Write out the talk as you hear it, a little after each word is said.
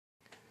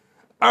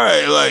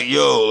Alright, like,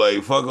 yo,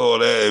 like, fuck all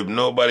that. If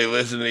nobody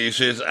listen to these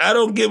shits, I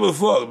don't give a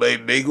fuck.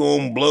 They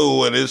gonna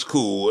blow and it's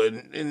cool.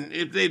 And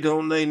if they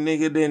don't, they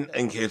nigga, then,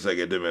 in case I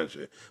get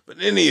dementia. But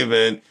in any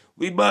event,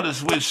 we about to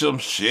switch some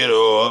shit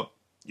up.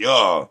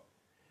 Y'all,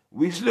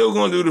 we still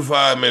gonna do the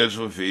 5 minutes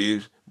for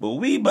fees, but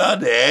we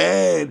about to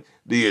add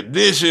the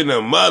addition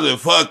of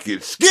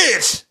motherfucking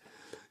skits.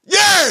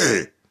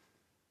 Yeah!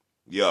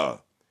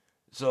 Y'all.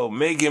 So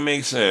make it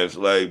make sense.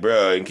 Like,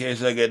 bro, in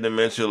case I get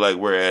dementia, like,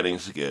 we're adding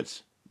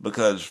skits.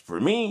 Because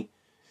for me,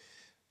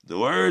 the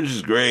words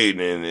is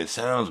great and it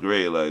sounds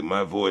great. Like,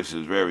 my voice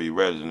is very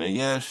resonant.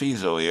 Yeah, it's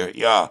Fizo here.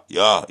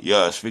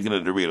 Yeah. Speaking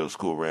of Doritos,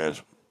 Cool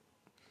Ranch,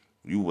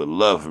 you would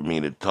love for me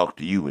to talk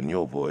to you in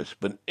your voice.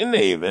 But in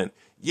the event,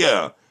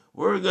 yeah,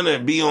 we're gonna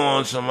be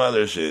on some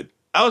other shit.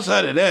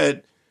 Outside of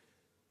that,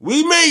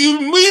 we made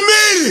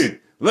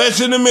it! Less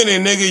than a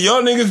minute, nigga.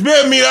 Y'all niggas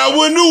bet me I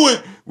wouldn't do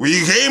it. We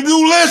came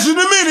through less than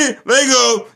a minute. Let go.